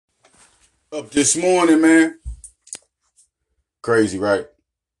Up this morning, man. Crazy, right?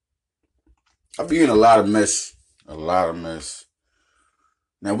 I be in a lot of mess. A lot of mess.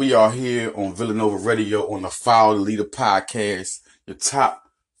 Now, we are here on Villanova Radio on the Foul Leader podcast, the top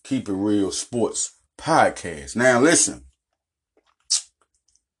Keep It Real Sports podcast. Now, listen.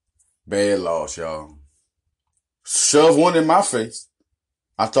 Bad loss, y'all. Shove one in my face.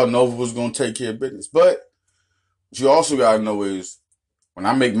 I thought Nova was going to take care of business. But what you also got to know is when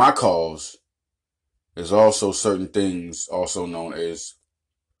I make my calls, there's also certain things also known as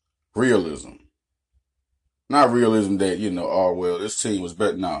realism. Not realism that, oh, well, this team was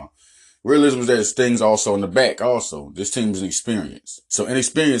better. No. Realism is that there's things also in the back also. This team is inexperienced. So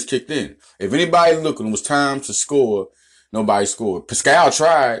inexperience kicked in. If anybody looking, it was time to score, nobody scored. Pascal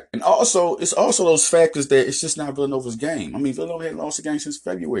tried. And also, it's also those factors that it's just not Villanova's game. I mean, Villanova hadn't lost a game since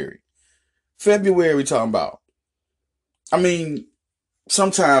February. February we talking about. I mean,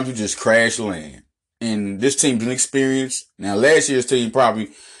 sometimes you just crash land. And this team's inexperienced. Now, last year's team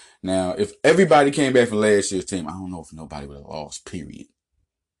probably... Now, if everybody came back from last year's team, I don't know if nobody would have lost, period.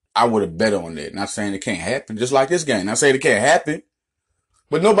 I would have bet on that. Not saying it can't happen, just like this game. Not saying it can't happen,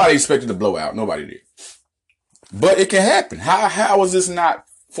 but nobody expected a blowout. Nobody did. But it can happen. How is this not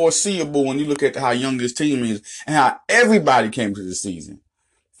foreseeable when you look at how young this team is and how everybody came to the season?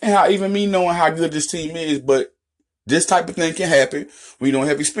 And how even me knowing how good this team is, but this type of thing can happen when you don't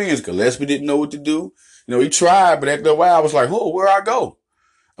have experience. Gillespie didn't know what to do. He tried, but after a while, I was like, oh, where I go?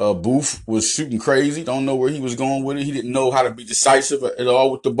 Booth was shooting crazy. Don't know where he was going with it. He didn't know how to be decisive at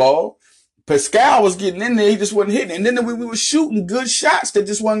all with the ball. Pascal was getting in there. He just wasn't hitting. And then we were shooting good shots that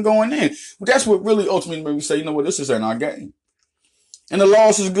just wasn't going in. But that's what really ultimately made me say, you know what, this isn't our game. And the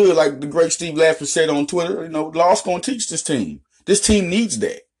loss is good. Like the great Steve Laffer said on Twitter, the loss going to teach this team. This team needs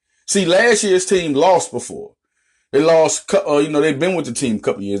that. See, last year's team lost before. They lost, they've been with the team a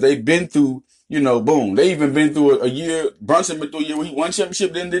couple of years. They've been through, boom. They even been through a year. Brunson been through a year where he won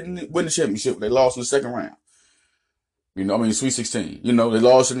championship, then didn't win the championship. They lost in the second round. Sweet 16. They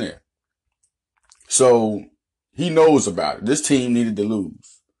lost in there. So he knows about it. This team needed to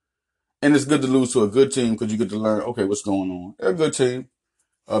lose. And it's good to lose to a good team because you get to learn, okay, what's going on. They're a good team.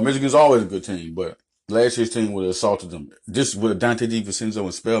 Michigan's always a good team, but last year's team would have assaulted them. This would have Dante DiVincenzo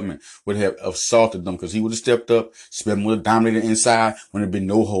and Spellman would have assaulted them because he would have stepped up. Spellman would have dominated inside when there'd been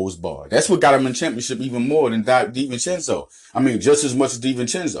no holds barred. That's what got him in championship even more than DiVincenzo. I mean, just as much as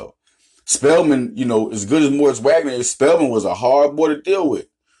DiVincenzo. Spellman, as good as Morris Wagner is, Spellman was a hard boy to deal with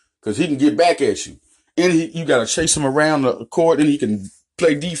because he can get back at you. And you got to chase him around the court and he can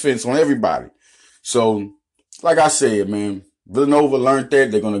play defense on everybody. So, like I said, man, Villanova learned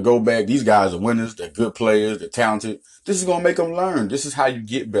that. They're going to go back. These guys are winners. They're good players. They're talented. This is going to make them learn. This is how you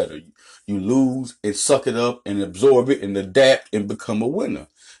get better. You lose and suck it up and absorb it and adapt and become a winner.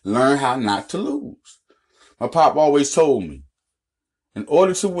 Learn how not to lose. My pop always told me, in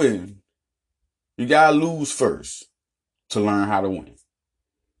order to win, you got to lose first to learn how to win.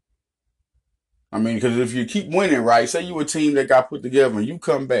 I mean, because if you keep winning, right, say you a team that got put together and you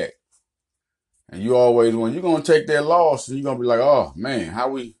come back and you always win, you're going to take that loss and you're going to be like, oh, man, how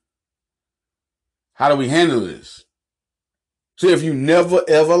do we handle this? See, if you never,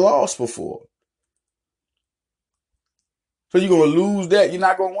 ever lost before. So you're going to lose that, you're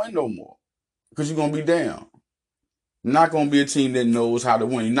not going to win no more because you're going to be down. You're not going to be a team that knows how to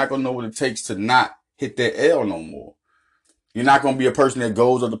win. You're not going to know what it takes to not hit that L no more. You're not going to be a person that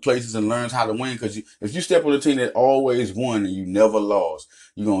goes other places and learns how to win because if you step on a team that always won and you never lost,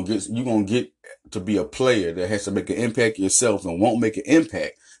 you're going to get to be a player that has to make an impact yourself and won't make an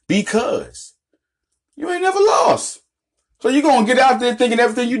impact because you ain't never lost. So you're going to get out there thinking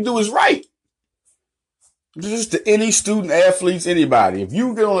everything you do is right. Just to any student, athletes, anybody. If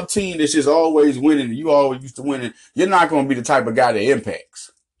you get on a team that's just always winning and you always used to winning, you're not going to be the type of guy that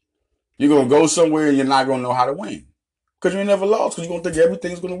impacts. You're going to go somewhere and you're not going to know how to win. Because you ain't never lost because you're going to think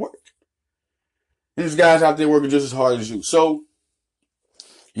everything's going to work. And there's guys out there working just as hard as you. So,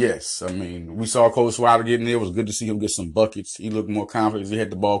 yes, I mean, we saw Coach Swider getting there. It was good to see him get some buckets. He looked more confident as he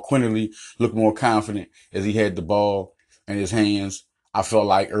had the ball. Quinterly looked more confident as he had the ball in his hands. I felt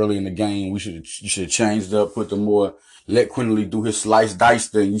like early in the game, you should have changed up, put the more, let Quinterly do his slice dice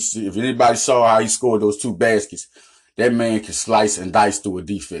thing. If anybody saw how he scored those two baskets, that man can slice and dice through a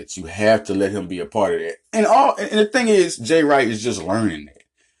defense. You have to let him be a part of that. And the thing is, Jay Wright is just learning that.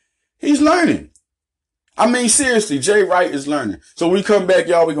 He's learning. I mean, seriously, Jay Wright is learning. So when we come back,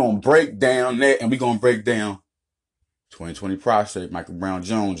 y'all, we're going to break down that and we're going to break down 2020 prospect, Mikeal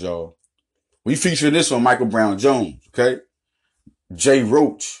Brown-Jones, y'all. We featuring this on Mikeal Brown-Jones, okay? Jay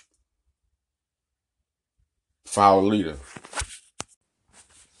Roach, foul leader.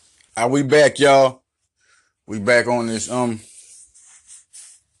 We back, y'all. We back on this. I'll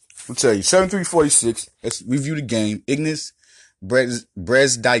tell you, 73-46. Let's review the game. Ignas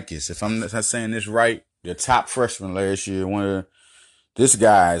Brazdeikis, if I'm not saying this right, the top freshman last year. This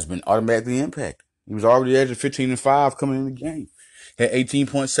guy has been automatically impacted. He was already at 15-5 coming in the game. Had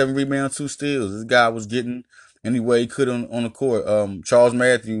 18.7 rebounds, 2 steals. This guy was getting any way he could on the court. Charles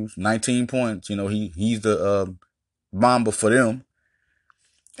Matthews, 19 points. He's the bomber for them.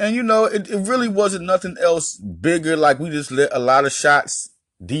 And, it really wasn't nothing else bigger. Like, we just let a lot of shots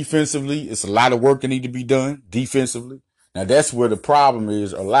defensively. It's a lot of work that need to be done defensively. Now, that's where the problem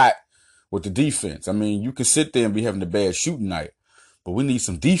is a lot with the defense. I mean, you can sit there and be having a bad shooting night, but we need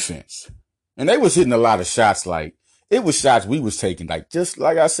some defense. And they was hitting a lot of shots. Like, it was shots we was taking. Like, just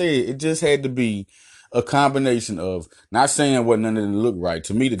like I said, it just had to be a combination of not saying what none of them looked right.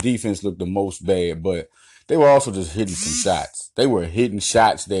 To me, the defense looked the most bad, but they were also just hitting some shots. They were hitting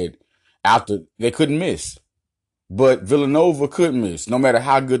shots that they couldn't miss. But Villanova couldn't miss. No matter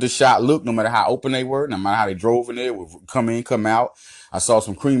how good the shot looked, no matter how open they were, no matter how they drove in there, would come in, come out. I saw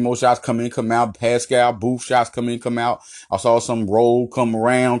some Cremo shots come in, come out. Pascal, Booth shots come in, come out. I saw some roll come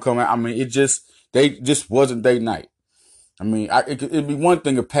around, come out. I mean, they just wasn't their night. I mean, it'd be one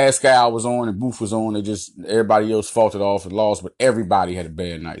thing if Pascal was on and Booth was on. Everybody else faulted off and lost, but everybody had a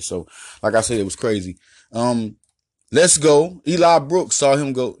bad night. So, like I said, it was crazy. Let's go. Eli Brooks, saw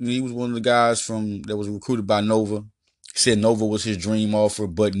him go. He was one of the guys that was recruited by Nova. He said Nova was his dream offer,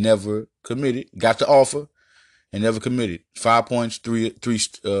 but never committed. Got the offer and never committed. 5 points, three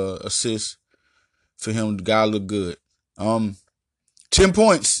assists for him. The guy looked good. 10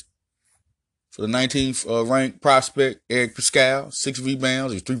 points for the 19th ranked prospect, Eric Pascal. 6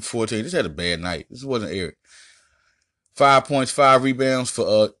 rebounds. He was 3 for 14. This had a bad night. This wasn't Eric. 5 points, 5 rebounds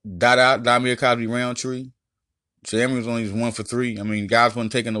for Damir Cosby Roundtree. Sammy was only 1 for 3. I mean, guys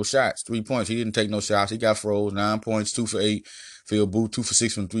wasn't taking no shots. 3 points. He didn't take no shots. He got froze. 9 points, 2 for 8. Phil Booth, 2 for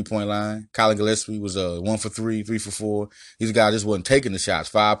 6 from the 3-point line. Colin Gillespie was 1 for 3, 3 for 4. These guys just wasn't taking the shots.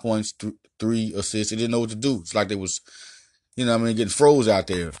 5 points, 3 assists. They didn't know what to do. It's like they was, getting froze out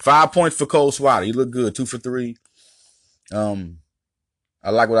there. 5 points for Cole Swatter. He looked good. 2 for 3. I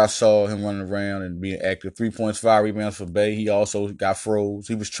like what I saw him running around and being active. 3 points, 5 rebounds for Bay. He also got froze.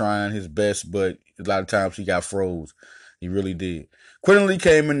 He was trying his best, but a lot of times he got froze. He really did. Quinterly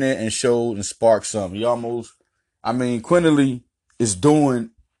came in there and showed and sparked something. Quinterly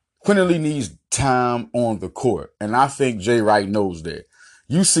needs time on the court. And I think Jay Wright knows that.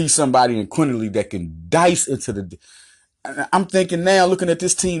 You see somebody in Quinterly that can dice into I'm thinking now, looking at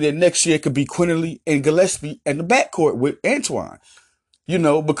this team, that next year it could be Quinterly and Gillespie in the backcourt with Antoine.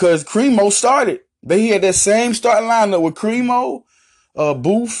 Because Cremo started. They had that same starting lineup with Cremo,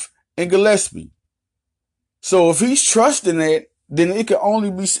 Booth, and Gillespie. So if he's trusting that, then it can only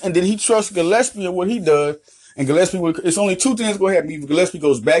be, and then he trusts Gillespie and what he does. And Gillespie, it's only 2 things going to happen. Either Gillespie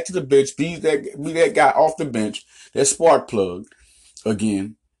goes back to the bench, be that guy off the bench, that spark plug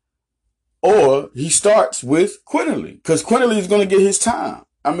again, or he starts with Quinterly, because Quinterly is going to get his time.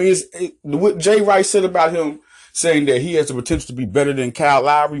 I mean, what Jay Wright said about him, saying that he has the potential to be better than Kyle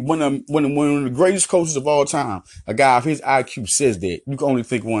Lowry, one of the greatest coaches of all time. A guy of his IQ says that. You can only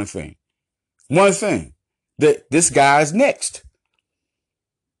think one thing. That this guy's next.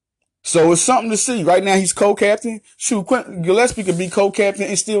 So it's something to see. Right now he's co-captain. Shoot, Gillespie could be co-captain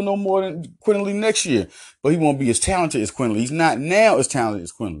and still no more than Quinterly next year. But he won't be as talented as Quinterly. He's not now as talented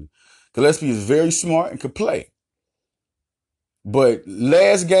as Quinterly. Gillespie is very smart and could play. But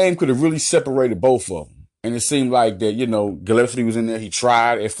last game could have really separated both of them. And it seemed like that, Gillespie was in there. He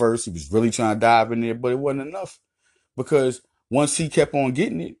tried at first. He was really trying to dive in there, but it wasn't enough. Because once he kept on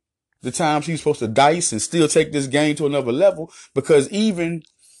getting it, the times he was supposed to dice and still take this game to another level, because even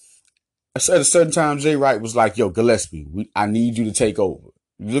at a certain time, Jay Wright was like, yo, Gillespie, I need you to take over.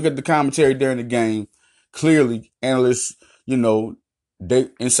 You look at the commentary during the game, clearly analysts, they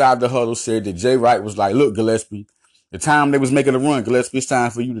inside the huddle said that Jay Wright was like, look, Gillespie, the time they was making a run, Gillespie, it's time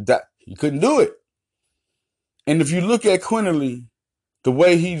for you to die. He couldn't do it. And if you look at Quinterly, the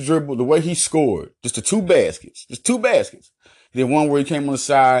way he dribbled, the way he scored, just 2 baskets. He did one where he came on the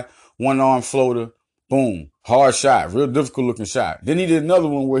side, 1-arm floater, boom, hard shot, real difficult looking shot. Then he did another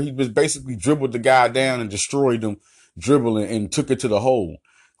one where he was basically dribbled the guy down and destroyed him, dribbling and took it to the hole.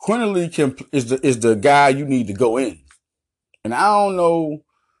 Quinterly is the guy you need to go in. And I don't know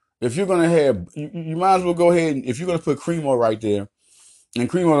if you're going to have, you might as well go ahead and if you're going to put Cremo right there, and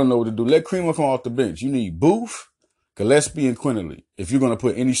Cremo don't know what to do, let Cremo come off the bench. You need Booth, Gillespie, and Quinterly if you're going to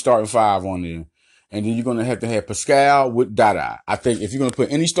put any starting 5 on there. And then you're going to have Pascal with Dada. I think if you're going to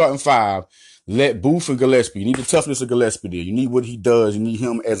put any starting five, let Booth and Gillespie. You need the toughness of Gillespie there. You need what he does. You need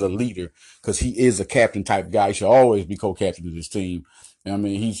him as a leader because he is a captain type guy. He should always be co-captain of this team. I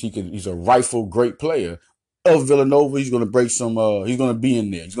mean, he's a rightful great player of Villanova. He's going to break some, he's going to be in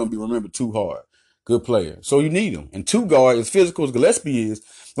there. He's going to be remembered too hard. Good player. So you need him. And two guard, as physical as Gillespie is,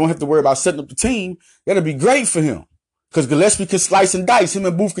 don't have to worry about setting up the team. That'll be great for him. Because Gillespie can slice and dice. Him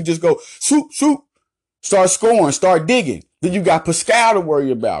and Booth can just go, shoot, start scoring, start digging. Then you got Pascal to worry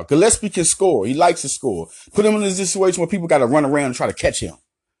about. Gillespie can score. He likes to score. Put him in a situation where people got to run around and try to catch him.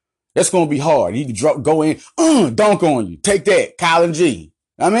 That's going to be hard. He can go in, dunk on you. Take that, Kyle and G.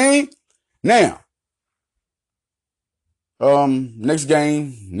 I mean, now, next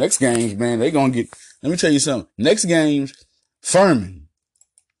games, man, they going to get, let me tell you something. Next games, Furman.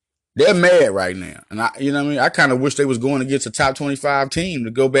 They're mad right now. And you know what I mean? I kind of wish they was going against a top 25 team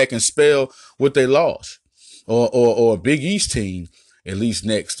to go back and spell what they lost. Or a Big East team, at least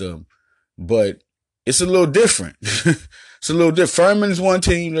next. But it's a little different. It's a little different. Furman's one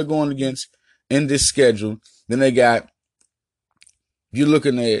team they're going against in this schedule. Then they got, you're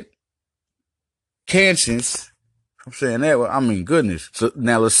looking at Kansas. I'm saying that. I mean, goodness. So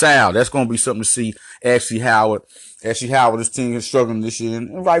now LaSalle, that's going to be something to see. Ashley Howard, this team is struggling this year,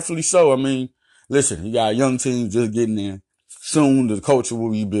 and rightfully so. I mean, listen, you got a young team just getting there. Soon the culture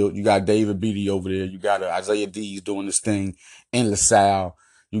will be built. You got David Beatty over there. You got Isaiah Dees doing this thing in LaSalle.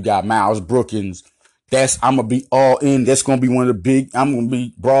 You got Miles Brookins. I'm going to be all in. That's going to be one of the big, I'm going to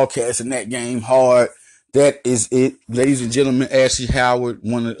be broadcasting that game hard. That is it. Ladies and gentlemen, Ashley Howard,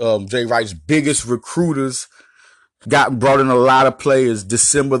 one of Jay Wright's biggest recruiters, brought in a lot of players.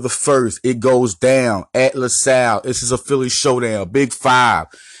 December the 1st, it goes down at LaSalle. This is a Philly showdown. Big 5.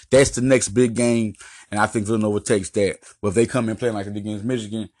 That's the next big game. And I think Villanova takes that. But if they come in playing like they did against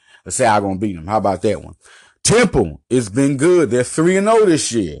Michigan, LaSalle going to beat them. How about that one? Temple, it's been good. They're 3-0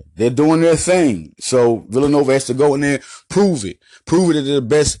 this year. They're doing their thing. So Villanova has to go in there, prove it. Prove it that they're the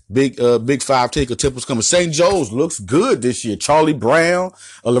best big 5 taker. Temple's coming. St. Joe's looks good this year. Charlie Brown,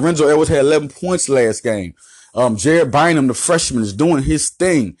 Lorenzo Edwards had 11 points last game. Jared Bynum, the freshman, is doing his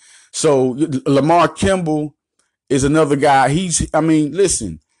thing. So Lamar Kimball is another guy.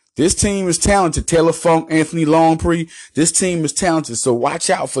 Listen, this team is talented. Taylor Funk, Anthony Longpre. This team is talented. So watch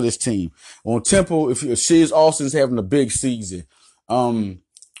out for this team. On Temple, if Shiz Austin's having a big season.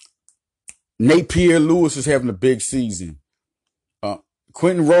 Nate Pierre-Lewis is having a big season.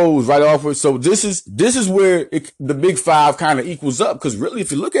 Quentin Rose right off with. So this is where the big 5 kind of equals up. Because really,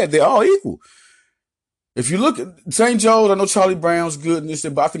 if you look at it, they're all equal. If you look at St. Joe's, I know Charlie Brown's good in this,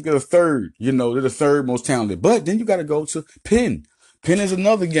 but I think they're the third. You know, they're the third most talented. But then you got to go to Penn. Penn is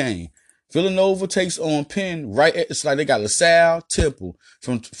another game. Villanova takes on Penn it's like they got LaSalle, Temple.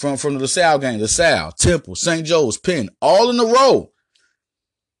 From the LaSalle game, LaSalle, Temple, St. Joe's, Penn, all in a row.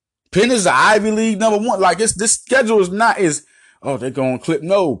 Penn is the Ivy League #1. Like this schedule is not they're going to clip.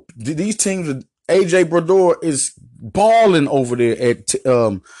 No, these teams, AJ Brodeur is balling over there at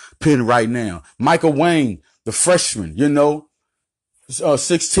Penn right now. Michael Wayne, the freshman,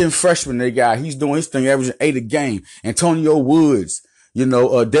 6'10" freshman they got. He's doing his thing, averaging 8 a game. Antonio Woods,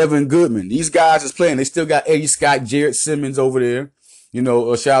 Devin Goodman. These guys is playing. They still got Eddie Scott, Jared Simmons over there.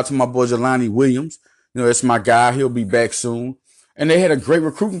 Shout out to my boy Jelani Williams. That's my guy. He'll be back soon. And they had a great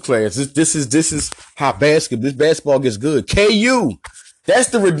recruiting class. This is how this basketball gets good. KU, that's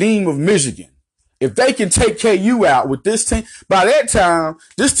the redeem of Michigan. If they can take KU out with this team, by that time,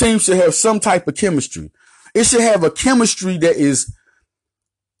 this team should have some type of chemistry. It should have a chemistry that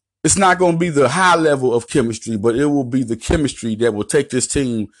it's not going to be the high level of chemistry, but it will be the chemistry that will take this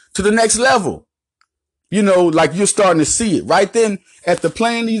team to the next level. Like you're starting to see it right then at the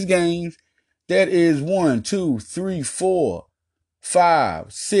playing these games. That is 1, 2, 3, 4,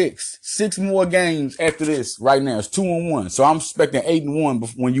 5, 6 more games after this right now. It's 2-1. So I'm expecting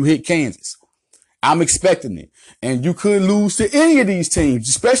 8-1 when you hit Kansas. I'm expecting it. And you could lose to any of these teams,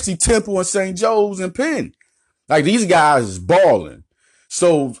 especially Temple and St. Joe's and Penn. Like these guys is balling.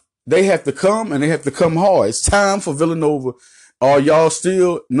 So they have to come and they have to come hard. It's time for Villanova. Are y'all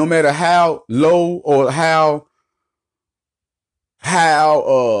still, no matter how low or how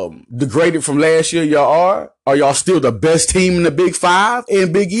degraded from last year y'all are y'all still the best team in the Big 5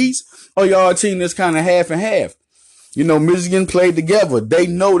 and Big East? Or y'all a team that's kind of half and half? Michigan played together. They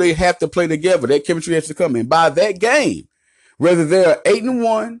know they have to play together. That chemistry has to come in. By that game, whether they're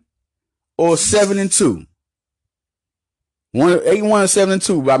 8-1 or 7-2. 8-1 and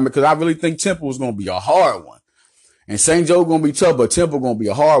 7-2, because I really think Temple is going to be a hard one. And St. Joe gonna be tough, but Temple gonna be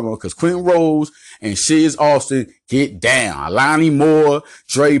a hard one because Quentin Rose and Shiz Austin get down. Alani Moore,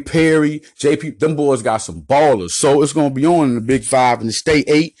 Dre Perry, JP, them boys got some ballers. So it's gonna be on in the Big Five and the State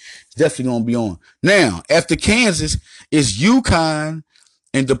 8. It's definitely gonna be on. Now, after Kansas, it's UConn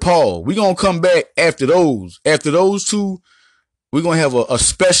and DePaul. We're gonna come back after those. After those two, we're gonna have a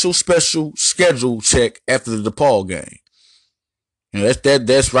special schedule check after the DePaul game. You know,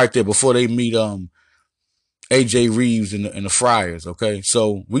 that's right there before they meet AJ Reeves and the Friars. Okay,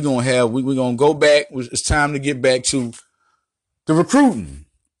 so we're gonna go back. It's time to get back to the recruiting.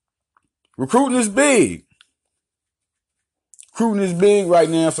 Recruiting is big. Recruiting is big right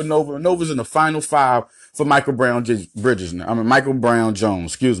now for Nova. Nova's in the final 5 for Mikeal Brown-Jones.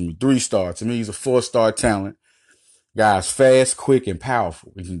 3-star. To me, he's a 4-star talent. Guy's fast, quick, and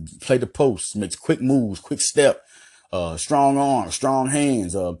powerful. He can play the post, makes quick moves, quick step, strong arms, strong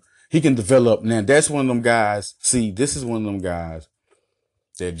hands. He can develop. Now, that's one of them guys. See, this is one of them guys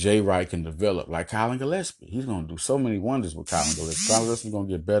that Jay Wright can develop, like Colin Gillespie. He's going to do so many wonders with Colin Gillespie. Colin Gillespie's going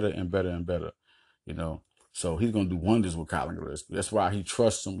to get better and better and better, you know. So he's going to do wonders with Colin Gillespie. That's why he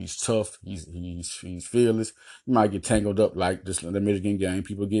trusts him. He's tough. He's fearless. He might get tangled up like this the Michigan game.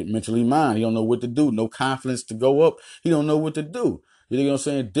 People get mentally mined. He don't know what to do. No confidence to go up. He don't know what to do. You know what I'm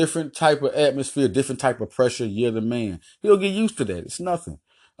saying? Different type of atmosphere, different type of pressure. You're the man. He'll get used to that. It's nothing.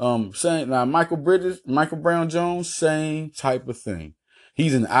 Saying now Mikeal Brown-Jones, same type of thing.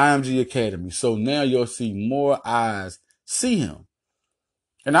 He's in IMG Academy. So now you'll see more eyes see him.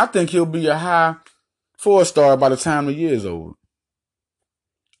 And I think he'll be a high 4-star by the time the year is over.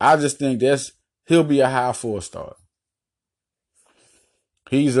 I just think he'll be a high 4-star.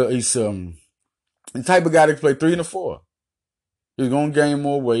 He's the type of guy that can play 3 and a 4. He's gonna gain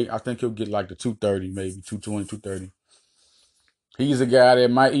more weight. I think he'll get like the 230, maybe 220, 230. He's a guy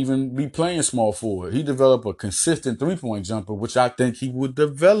that might even be playing small forward. He developed a consistent 3-point jumper, which I think he would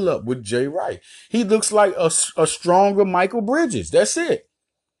develop with Jay Wright. He looks like a stronger Michael Bridges. That's it.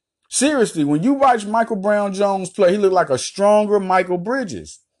 Seriously, when you watch Mikeal Brown-Jones play, he looked like a stronger Michael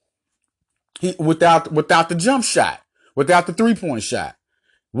Bridges. He without the jump shot, without the 3-point shot.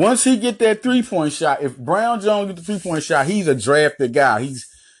 Once he get that 3-point shot, if Brown-Jones get the 3-point shot, he's a drafted guy.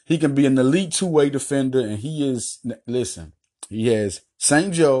 He can be an elite 2-way defender, and he has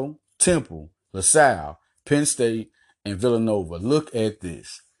St. Joe, Temple, LaSalle, Penn State, and Villanova. Look at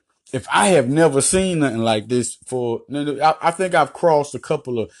this. If I have never seen nothing like this I think I've crossed a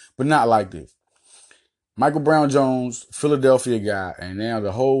couple of, but not like this. Mikeal Brown-Jones, Philadelphia guy, and now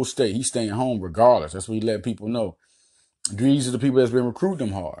the whole state, he's staying home regardless. That's what he let people know. These are the people that's been recruiting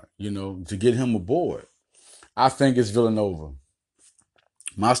him hard, to get him aboard. I think it's Villanova.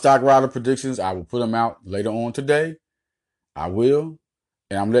 My stock rider predictions, I will put them out later on today. I will.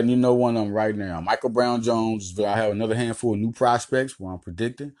 And I'm letting you know one of them right now. Mikeal Brown-Jones, I have another handful of new prospects where I'm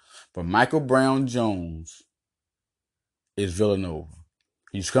predicting. But Mikeal Brown-Jones is Villanova.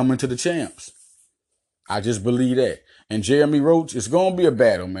 He's coming to the champs. I just believe that. And Jeremy Roach, it's going to be a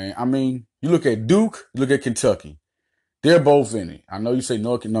battle, man. I mean, you look at Duke, you look at Kentucky. They're both in it. I know you say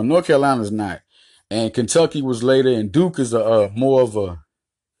North Carolina's not. And Kentucky was later, and Duke is more of a,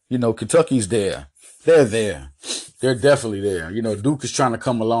 Kentucky's there. They're there. They're definitely there. Duke is trying to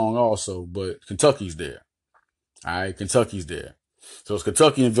come along also, but Kentucky's there. All right, Kentucky's there. So it's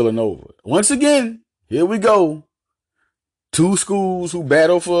Kentucky and Villanova. Once again, here we go. 2 schools who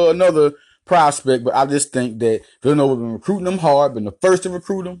battle for another prospect, but I just think that Villanova been recruiting them hard, been the first to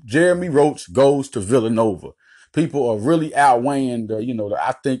recruit them. Jeremy Roach goes to Villanova. People are really outweighing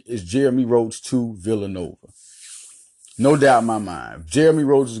I think it's Jeremy Roach to Villanova. No doubt in my mind. Jeremy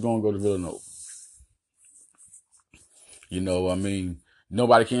Roach is going to go to Villanova.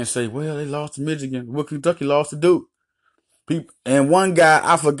 Nobody can say, well, they lost to Michigan. Well, Kentucky lost to Duke. And one guy,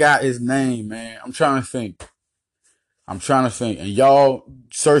 I forgot his name, man. I'm trying to think. And y'all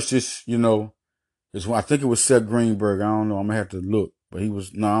search this, this one. I think it was Seth Greenberg. I don't know. I'm going to have to look. But I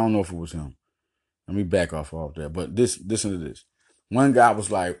don't know if it was him. Let me back off that. But listen to this. One guy was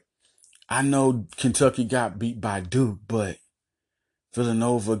like, I know Kentucky got beat by Duke, but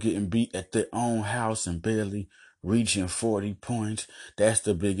Villanova getting beat at their own house and barely reaching 40 points. That's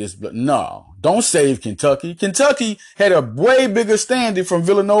the biggest. But no, don't save Kentucky. Kentucky had a way bigger standing from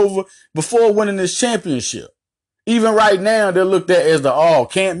Villanova before winning this championship. Even right now, they're looked at as the all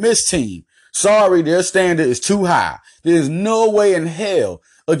can't miss team. Sorry, their standard is too high. There's no way in hell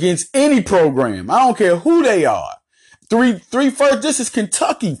against any program. I don't care who they are. Three first. This is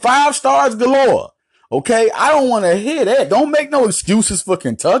Kentucky. 5 stars galore. Okay. I don't want to hear that. Don't make no excuses for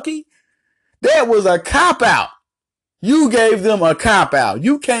Kentucky. That was a cop out. You gave them a cop out.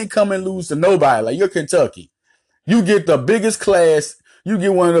 You can't come and lose to nobody. Like, you're Kentucky. You get the biggest class. You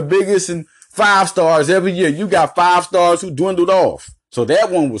get one of the biggest and 5 stars every year. You got 5 stars who dwindled off. So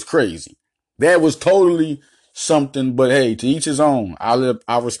that one was crazy. That was totally something. But hey, to each his own.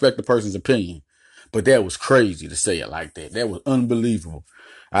 I respect the person's opinion. But that was crazy to say it like that. That was unbelievable.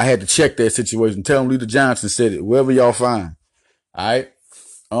 I had to check that situation. Tell him Lita Johnson said it. Wherever y'all find. All right.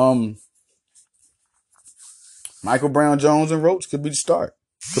 Mikeal Brown-Jones and Roach could be the start.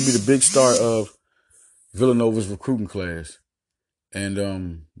 Could be the big start of Villanova's recruiting class.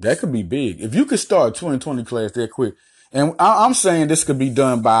 And that could be big. If you could start a 2020 class that quick. And I'm saying this could be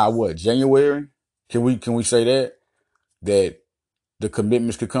done by what, January? Can we say that? That the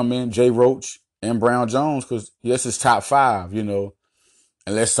commitments could come in, Jay Roach and Brown-Jones, because yes, it's top 5,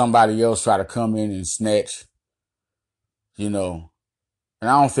 unless somebody else try to come in and snatch, And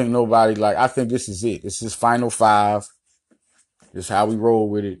I don't think nobody, I think this is it. This is final 5. This is how we roll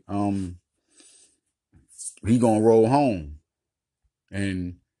with it. He gonna roll home.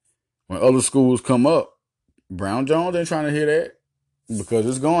 And when other schools come up, Brown-Jones ain't trying to hear that because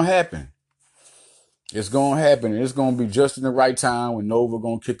it's gonna happen. It's gonna happen. And it's gonna be just in the right time when Nova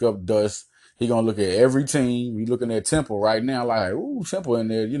gonna kick up dust. He gonna look at every team. He looking at Temple right now, like, ooh, Temple in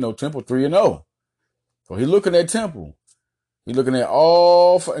there. Temple 3-0. So he looking at Temple. He looking at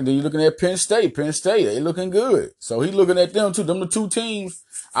and then you looking at Penn State. Penn State, they looking good. So he looking at them too. Them the 2 teams.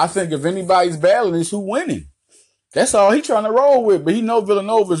 I think if anybody's battling, it's who winning. That's all he trying to roll with. But he know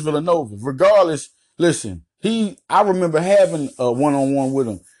Villanova is Villanova. Regardless, listen, I remember having a one-on-one with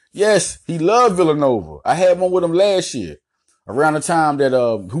him. Yes, he loved Villanova. I had one with him last year. Around the time that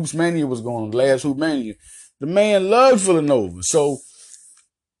Hoops Mania was going on, last Hoop Mania. The man loved Villanova. So,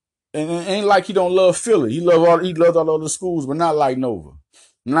 and it ain't like he don't love Philly. He loved all other schools, but not like Nova.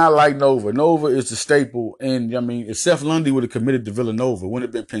 Not like Nova. Nova is the staple. And if Seth Lundy would have committed to Villanova, wouldn't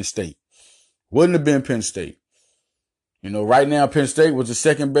have been Penn State. Wouldn't have been Penn State. Right now, Penn State was the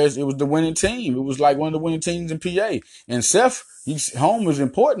second best. It was the winning team. It was like one of the winning teams in PA. And Seth, home is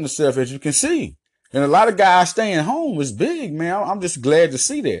important to Seth, as you can see. And a lot of guys staying home is big, man. I'm just glad to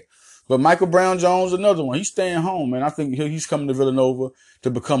see that. But Mikeal Brown-Jones, another one. He's staying home, man. I think he's coming to Villanova to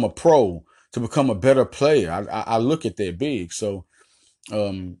become a pro, to become a better player. I look at that big. So,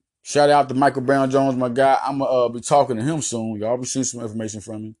 shout out to Mikeal Brown-Jones, my guy. I'm going to be talking to him soon. Y'all be seeing some information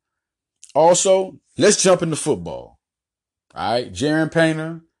from him. Also, let's jump into football. All right, Jaron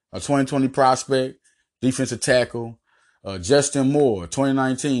Painter, a 2020 prospect, defensive tackle. Justin Moore,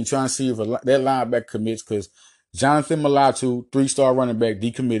 2019, trying to see if that linebacker commits because Jonathan Malatu, 3-star running back,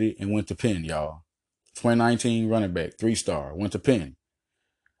 decommitted and went to Penn, y'all. 2019 running back, 3-star, went to Penn.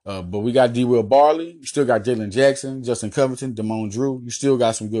 But we got D. Will Barley. You still got Jalen Jackson, Justin Covington, Damone Drew. You still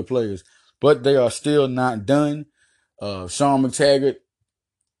got some good players, but they are still not done. Sean McTaggart,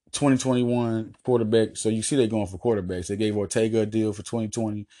 2021 quarterback. So you see they're going for quarterbacks. They gave Ortega a deal for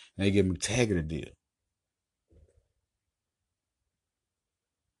 2020 and they gave McTaggart a deal.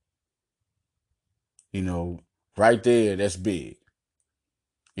 Right there, that's big.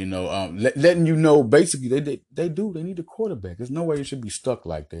 Letting you know basically they need a quarterback. There's no way it should be stuck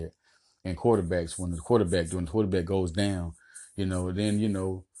like that. And quarterbacks, when the quarterback goes down,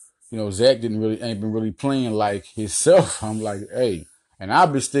 Zach ain't been really playing like himself. I'm like, hey, and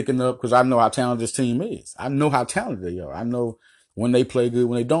I've been sticking up because I know how talented this team is. I know how talented they are. I know when they play good,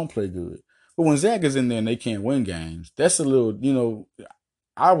 when they don't play good. But when Zach is in there and they can't win games, that's a little,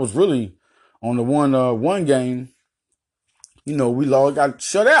 I was really on the one game, we got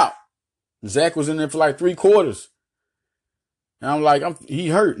shut out. Zach was in there for like 3 quarters. And I'm like, he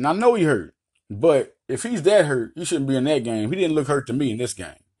hurt. And I know he hurt. But if he's that hurt, he shouldn't be in that game. He didn't look hurt to me in this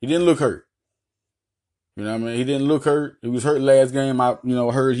game. He didn't look hurt. You know what I mean? He didn't look hurt. He was hurt last game. I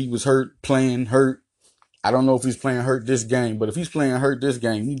heard he was hurt, playing hurt. I don't know if he's playing hurt this game, but if he's playing hurt this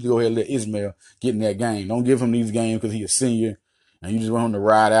game, you need to go ahead and let Ismail get in that game. Don't give him these games because he's a senior and you just want him to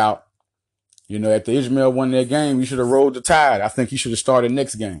ride out. After Ismail won that game, you should have rolled the tide. I think he should have started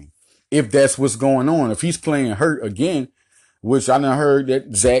next game. If that's what's going on. If he's playing hurt again, which I done heard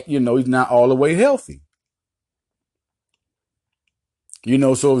that Zach, he's not all the way healthy.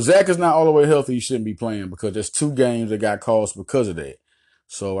 So if Zach is not all the way healthy, he shouldn't be playing because there's 2 games that got cost because of that.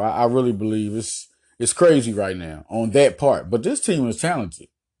 So I really believe it's crazy right now on that part. But this team is talented.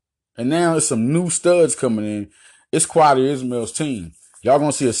 And now there's some new studs coming in. It's Quaddy Ismail's team. Y'all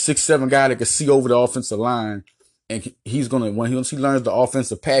going to see a 6'7" guy that can see over the offensive line. And when he learns the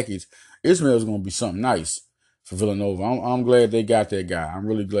offensive package, Ismail's going to be something nice for Villanova. I'm glad they got that guy. I'm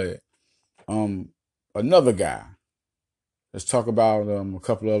really glad. Another guy. Let's talk about a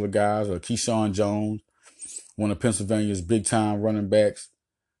couple of other guys. Keyshawn Jones, one of Pennsylvania's big-time running backs.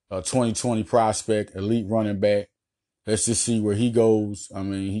 2020 prospect, elite running back. Let's just see where he goes. I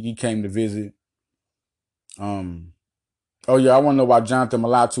mean, he came to visit. Oh yeah, I want to know why Jonathan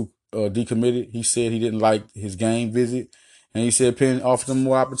Malatu decommitted. He said he didn't like his game visit, and he said Penn offered him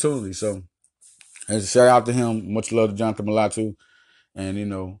more opportunity. So, as a shout out to him, much love to Jonathan Malatu,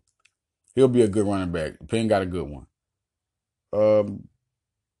 and he'll be a good running back. Penn got a good one.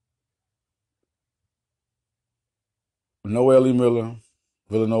 Noel E. Miller,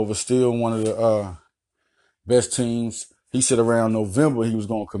 Villanova, still one of the best teams. He said around November he was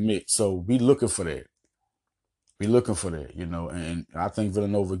going to commit, so be looking for that. Be looking for that, and I think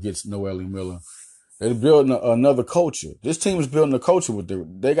Villanova gets Noel E. Miller. They're building another culture. This team is building a culture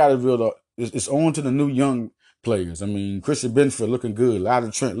they got to build it's on to the new young players. I mean, Christian Benford looking good. Lada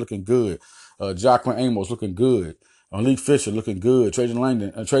Trent looking good. Jacqueline Amos looking good. Malik Fisher looking good.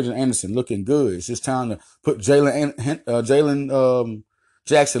 Trajan Anderson looking good. It's just time to put Jalen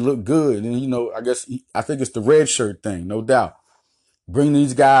Jackson look good. And, I think it's the red shirt thing, no doubt. Bring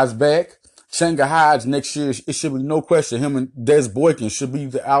these guys back. Chenga Hodge next year, it should be no question. Him and Des Boykin should be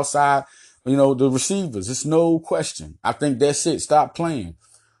the outside, the receivers. It's no question. I think that's it. Stop playing.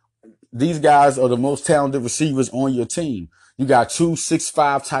 These guys are the most talented receivers on your team. You got 2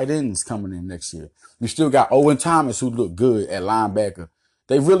 6'5" tight ends coming in next year. You still got Owen Thomas, who look good at linebacker.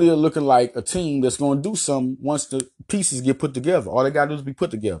 They really are looking like a team that's going to do something once the pieces get put together. All they got to do is be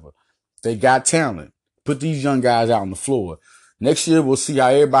put together. They got talent. Put these young guys out on the floor. Next year, we'll see how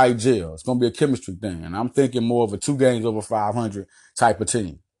everybody gels. It's going to be a chemistry thing. And I'm thinking more of a 2 games over 500 type of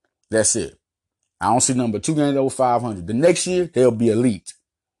team. That's it. I don't see nothing but 2 games over 500. The next year, they'll be elite.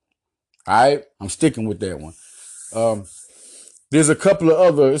 All right? I'm sticking with that one. There's a couple of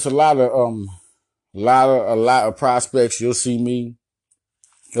other, it's a lot of prospects. You'll see me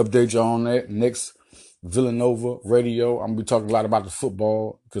update you on that. Next Villanova Radio. I'm going to be talking a lot about the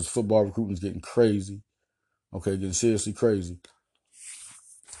football because football recruiting is getting crazy. Okay, getting seriously crazy.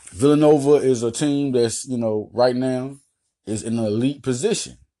 Villanova is a team that's, right now is in an elite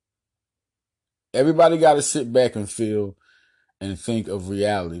position. Everybody got to sit back and feel and think of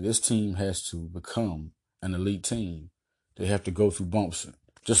reality. This team has to become an elite team. They have to go through bumps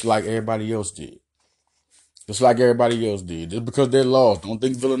just like everybody else did. Just because they're lost. Don't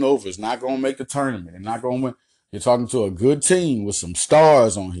think Villanova is not going to make the tournament. They're not going to win. You're talking to a good team with some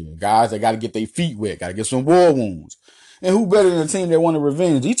stars on here. Guys that got to get their feet wet. Got to get some war wounds. And who better than a team that wanted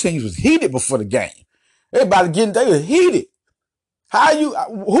revenge? These teams was heated before the game. They were heated.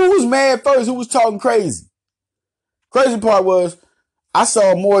 Who was mad first? Who was talking crazy? Crazy part was, I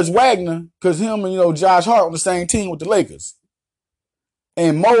saw Morris Wagner, because him and, Josh Hart on the same team with the Lakers.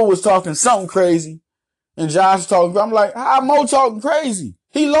 And Mo was talking something crazy. And Josh was talking, I'm like, how Mo talking crazy?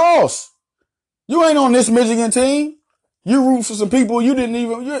 He lost. You ain't on this Michigan team. You root for some people you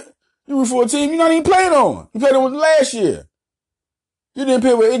root for a team you're not even playing on. You played on last year. You didn't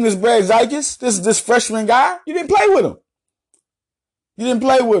play with Ignas Brazdeikis, this freshman guy. You didn't play with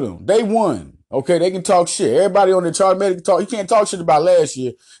him. They won. Okay, they can talk shit. Everybody on the chart can talk. You can't talk shit about last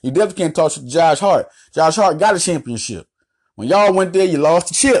year. You definitely can't talk shit to Josh Hart. Josh Hart got a championship. When y'all went there, you lost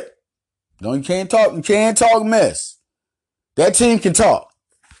the chip. You can't talk mess. That team can talk.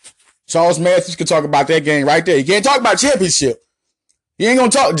 Charles Matthews can talk about that game right there. He can't talk about championship. He ain't going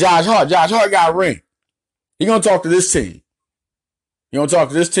to talk to Josh Hart. Josh Hart got a ring. He going to talk to this team. He going to talk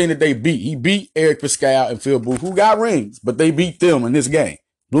to this team that they beat. He beat Eric Pascal and Phil Booth, who got rings, but they beat them in this game.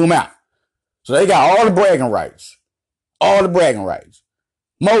 Blew them out. So they got all the bragging rights.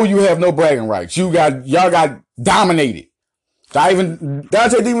 Mo, you have no bragging rights. Y'all got dominated. Dante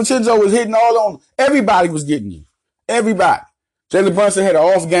DiVincenzo was hitting all on. Everybody was getting you. Everybody. Jalen Brunson had an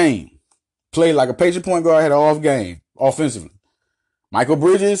off game. Played like a Patriot point guard, had an off game offensively. Michael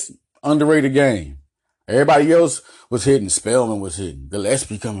Bridges, underrated game. Everybody else was hitting. Spellman was hitting.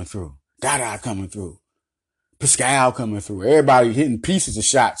 Gillespie coming through. Dada coming through. Pascal coming through. Everybody hitting pieces of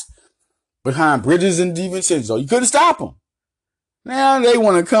shots behind Bridges and DiVincenzo. You couldn't stop them. Now they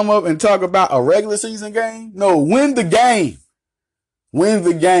want to come up and talk about a regular season game? No, win the game. Win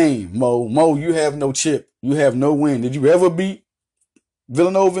the game, Mo. Mo, you have no chip. You have no win. Did you ever beat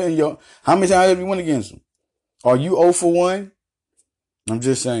Villanova in how many times have you won against them? Are you 0 for 1? I'm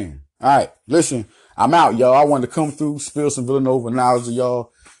just saying. All right, listen, I'm out, y'all. I wanted to come through, spill some Villanova knowledge to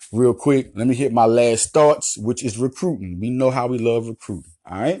y'all real quick. Let me hit my last thoughts, which is recruiting. We know how we love recruiting.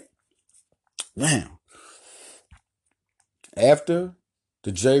 All right? Now, after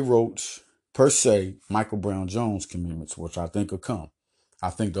the Jay Roach, per se, Mikeal Brown-Jones commitments, which I think will come. I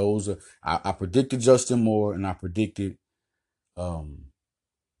think those are, I predicted Justin Moore and I predicted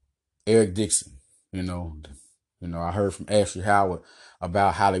Eric Dixon. I heard from Ashley Howard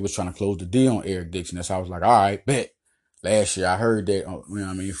about how they was trying to close the deal on Eric Dixon. That's how I was like, all right, bet. last year. I heard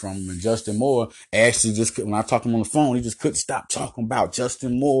that, from Justin Moore. Actually, just when I talked to him on the phone, he just couldn't stop talking about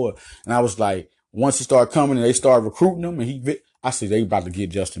Justin Moore. And I was like, once he started coming and they started recruiting him, and I said, they about to get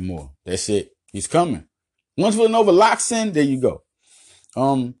Justin Moore. That's it. He's coming. Once Villanova locks in, there you go.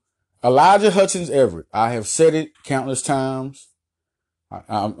 Elijah Hutchins Everett. I have said it countless times.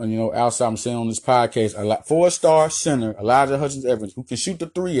 Outside I'm saying on this podcast, a 4-star center, Elijah Hutchins Everett, who can shoot the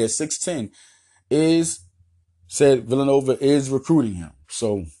 3 at 6'10", said Villanova is recruiting him.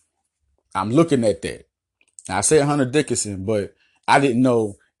 So I'm looking at that. Now, I said Hunter Dickinson, but I didn't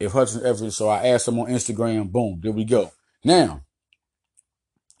know if Hutchins Everett, so I asked him on Instagram. Boom, there we go. Now,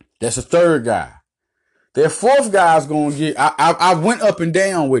 that's the third guy. That fourth guy's going to get, I went up and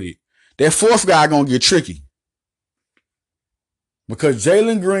down with it. That fourth guy going to get tricky. Because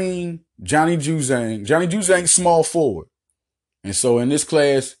Jalen Green, Johnny Juzang, small forward. And so in this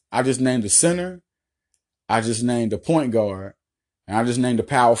class, I just named the center, I just named the point guard, and I just named the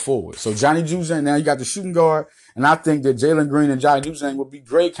power forward. So Johnny Juzang, now you got the shooting guard, and I think that Jalen Green and Johnny Juzang would be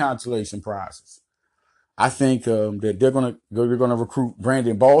great consolation prizes. I think that they're gonna recruit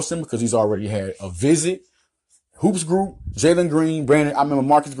Brandon Boston because he's already had a visit. Hoops Group, Jalen Green, Brandon. I remember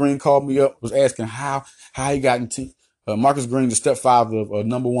Marcus Green called me up, was asking how he got into Marcus Green, the stepfather of a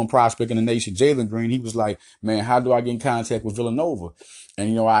number 1 prospect in the nation, Jalen Green. He was like, man, how do I get in contact with Villanova?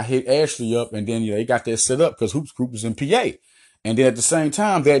 And, I hit Ashley up, and then, they got that set up because Hoops Group was in PA. And then at the same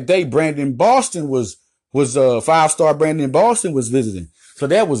time, that day, Brandon Boston was 5-star Brandon Boston was visiting. So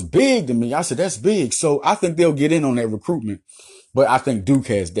that was big to me. I said, that's big. So I think they'll get in on that recruitment. But I think Duke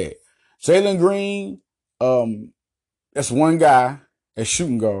has that. Jalen Green, that's one guy at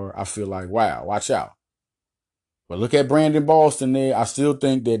shooting guard. I feel like, wow, watch out. But look at Brandon Boston there. I still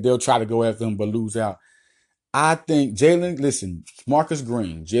think that they'll try to go after him, but lose out. I think Marcus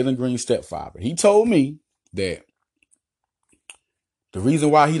Green, Jalen Green's stepfather, he told me that the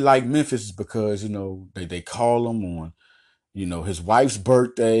reason why he liked Memphis is because, they call him on, his wife's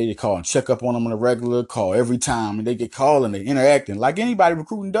birthday. They call and check up on him on a regular, call every time, and they get calling, they interacting like anybody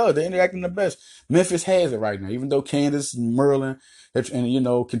recruiting does. They're interacting the best. Memphis has it right now, even though Kansas and Maryland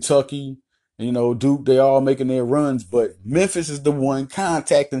and, Kentucky, and, Duke, they all making their runs, but Memphis is the one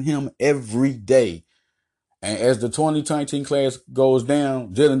contacting him every day. And as the 2019 class goes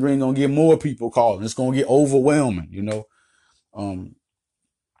down, Jalen Green gonna get more people calling. It's gonna get overwhelming,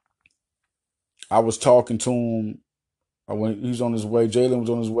 I was talking to him when he was on his way. Jalen was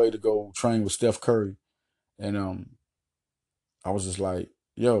on his way to go train with Steph Curry, and I was just like,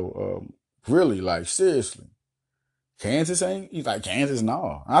 "Yo, really? Like seriously? Kansas ain't?" He's like, "Kansas,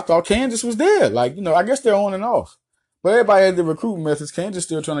 no." I thought Kansas was there. Like, I guess they're on and off. But everybody had the recruiting methods. Kansas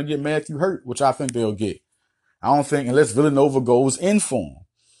still trying to get Matthew Hurt, which I think they'll get. I don't think unless Villanova goes in for him.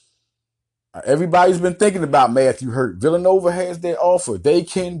 Everybody's been thinking about Matthew Hurt. Villanova has that offer. They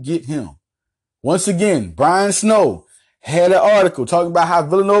can get him. Once again, Brian Snow had an article talking about how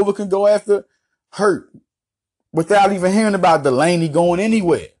Villanova can go after Hurt without even hearing about Delaney going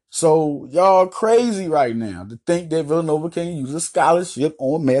anywhere. So y'all crazy right now to think that Villanova can use a scholarship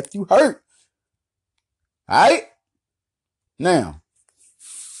on Matthew Hurt. All right? Now,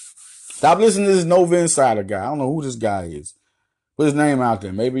 stop listening to this Nova Insider guy. I don't know who this guy is. Put his name out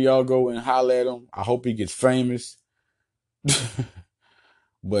there. Maybe y'all go and holler at him. I hope he gets famous.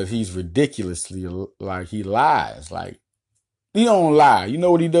 But he's ridiculously, like, he lies. Like, he don't lie. You know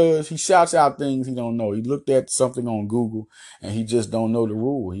what he does? He shouts out things he don't know. He looked at something on Google and he just don't know the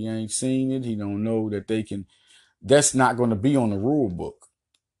rule. He ain't seen it. He don't know that that's not going to be on the rule book.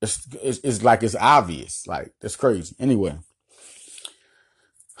 It's like it's obvious. Like, that's crazy. Anyway,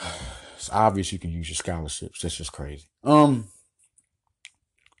 it's obvious you can use your scholarships. That's just crazy. Let's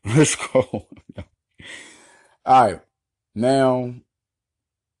go. All right. Now,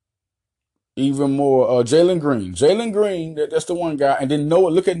 even more, Jalen Green, that's the one guy. And then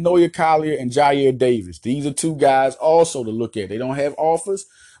look at Noah Collier and Jair Davis. These are 2 guys also to look at. They don't have offers,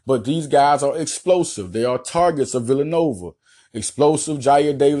 but these guys are explosive. They are targets of Villanova. Explosive.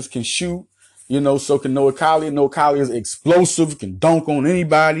 Jair Davis can shoot, so can Noah Collier. Noah Collier is explosive, can dunk on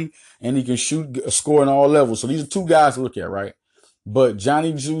anybody, and he can score in all levels. So these are 2 guys to look at, right? But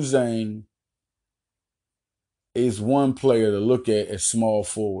Johnny Juzang is one player to look at as small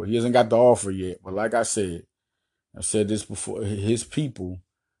forward. He hasn't got the offer yet, but like I said this before, his people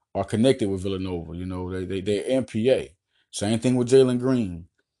are connected with Villanova. They're MPA. Same thing with Jalen Green.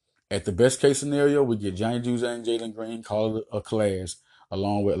 At the best case scenario, we get Johnny Juzang, Jalen Green, call it a class,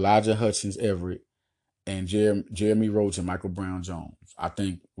 along with Elijah Hutchins Everett and Jeremy Roach and Mikeal Brown-Jones. I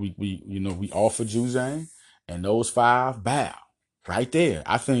think we offer Juzang, and those 5 bow right there.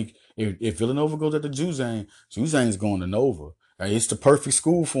 I think If Villanova goes at the Juzang, Juzang's going to Nova. It's the perfect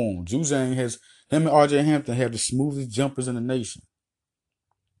school for him. Juzang has him and RJ Hampton have the smoothest jumpers in the nation.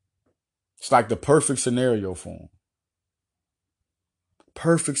 It's like the perfect scenario for him.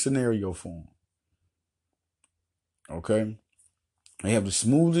 Perfect scenario for him. Okay? They have the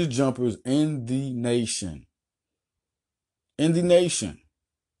smoothest jumpers in the nation. In the nation.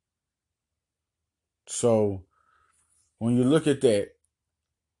 So, when you look at that,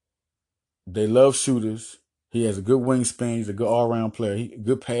 they love shooters. He has a good wingspan. He's a good all-around player. A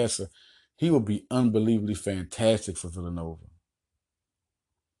good passer. He will be unbelievably fantastic for Villanova.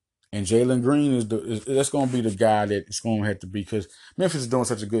 And Jalen Green that's going to be the guy that it's going to have to be, because Memphis is doing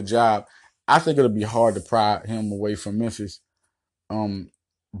such a good job. I think it'll be hard to pry him away from Memphis.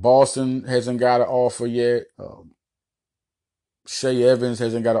 Boston hasn't got an offer yet. Shea Evans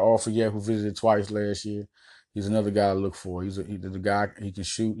hasn't got an offer yet, who visited twice last year. He's another guy to look for. He's the guy, he can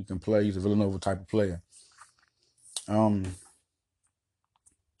shoot, he can play. He's a Villanova type of player.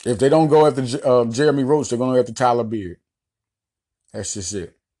 If they don't go after Jeremy Roach, they're going to go after Tyler Beard. That's just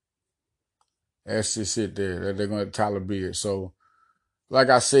it. That's just it there. They're going to Tyler Beard. So, like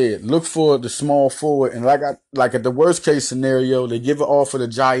I said, look for the small forward. And like at the worst case scenario, they give an offer to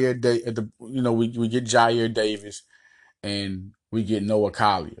Jair we get Jair Davis and we get Noah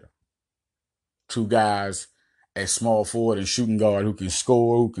Collier. Two guys at small forward and shooting guard who can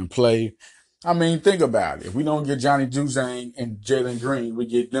score, who can play. I mean, think about it. If we don't get Johnny Juzang and Jalen Green, we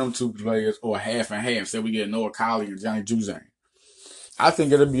get them two players, or half and half. Say we get Noah Collier and Johnny Juzang. I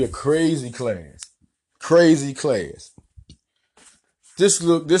think it'll be a crazy class. Crazy class. Just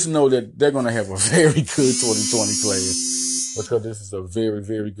know that they're going to have a very good 2020 class, because this is a very,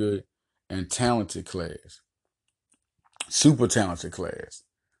 very good and talented class. Super talented class.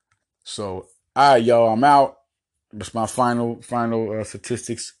 So, all right, y'all, I'm out. That's my final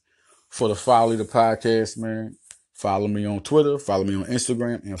statistics for the Follow the Podcast, man. Follow me on Twitter, follow me on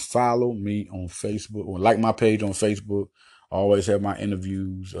Instagram, and follow me on Facebook, or like my page on Facebook. I always have my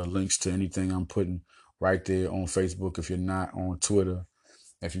interviews, links to anything I'm putting right there on Facebook. If you're not on Twitter,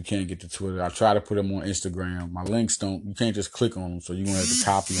 if you can't get to Twitter, I try to put them on Instagram. My links you can't just click on them, so you're going to have to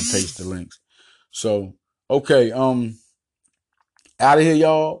copy and paste the links. So, okay, out of here,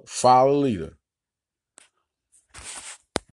 y'all. Follow the leader.